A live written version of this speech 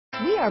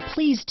We are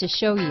pleased to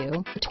show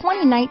you the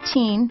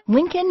 2019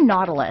 Lincoln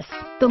Nautilus.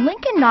 The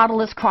Lincoln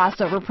Nautilus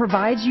crossover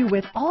provides you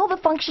with all the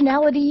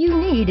functionality you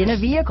need in a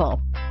vehicle.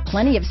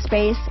 Plenty of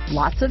space,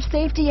 lots of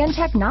safety and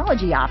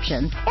technology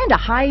options, and a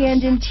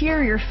high-end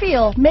interior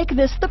feel make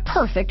this the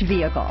perfect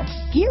vehicle.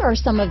 Here are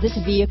some of this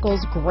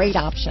vehicle's great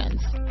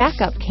options: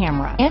 backup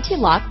camera,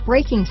 anti-lock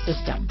braking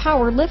system,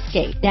 power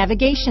liftgate,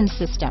 navigation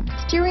system,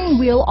 steering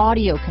wheel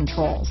audio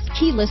controls,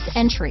 keyless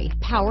entry,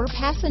 power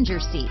passenger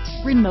seat,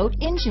 remote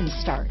engine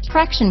start,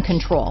 traction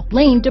control,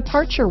 lane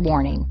departure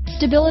warning,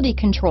 stability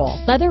control,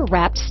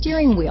 leather-wrapped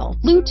steering wheel,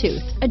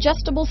 Bluetooth,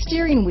 adjustable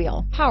steering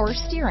wheel, power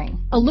steering,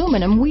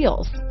 aluminum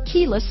wheels,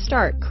 keyless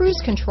start,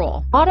 cruise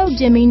control,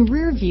 auto-dimming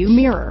rear view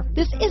mirror.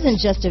 This isn't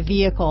just a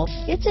vehicle,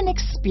 it's an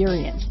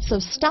experience. So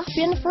stop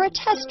in for a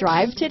test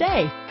drive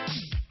today.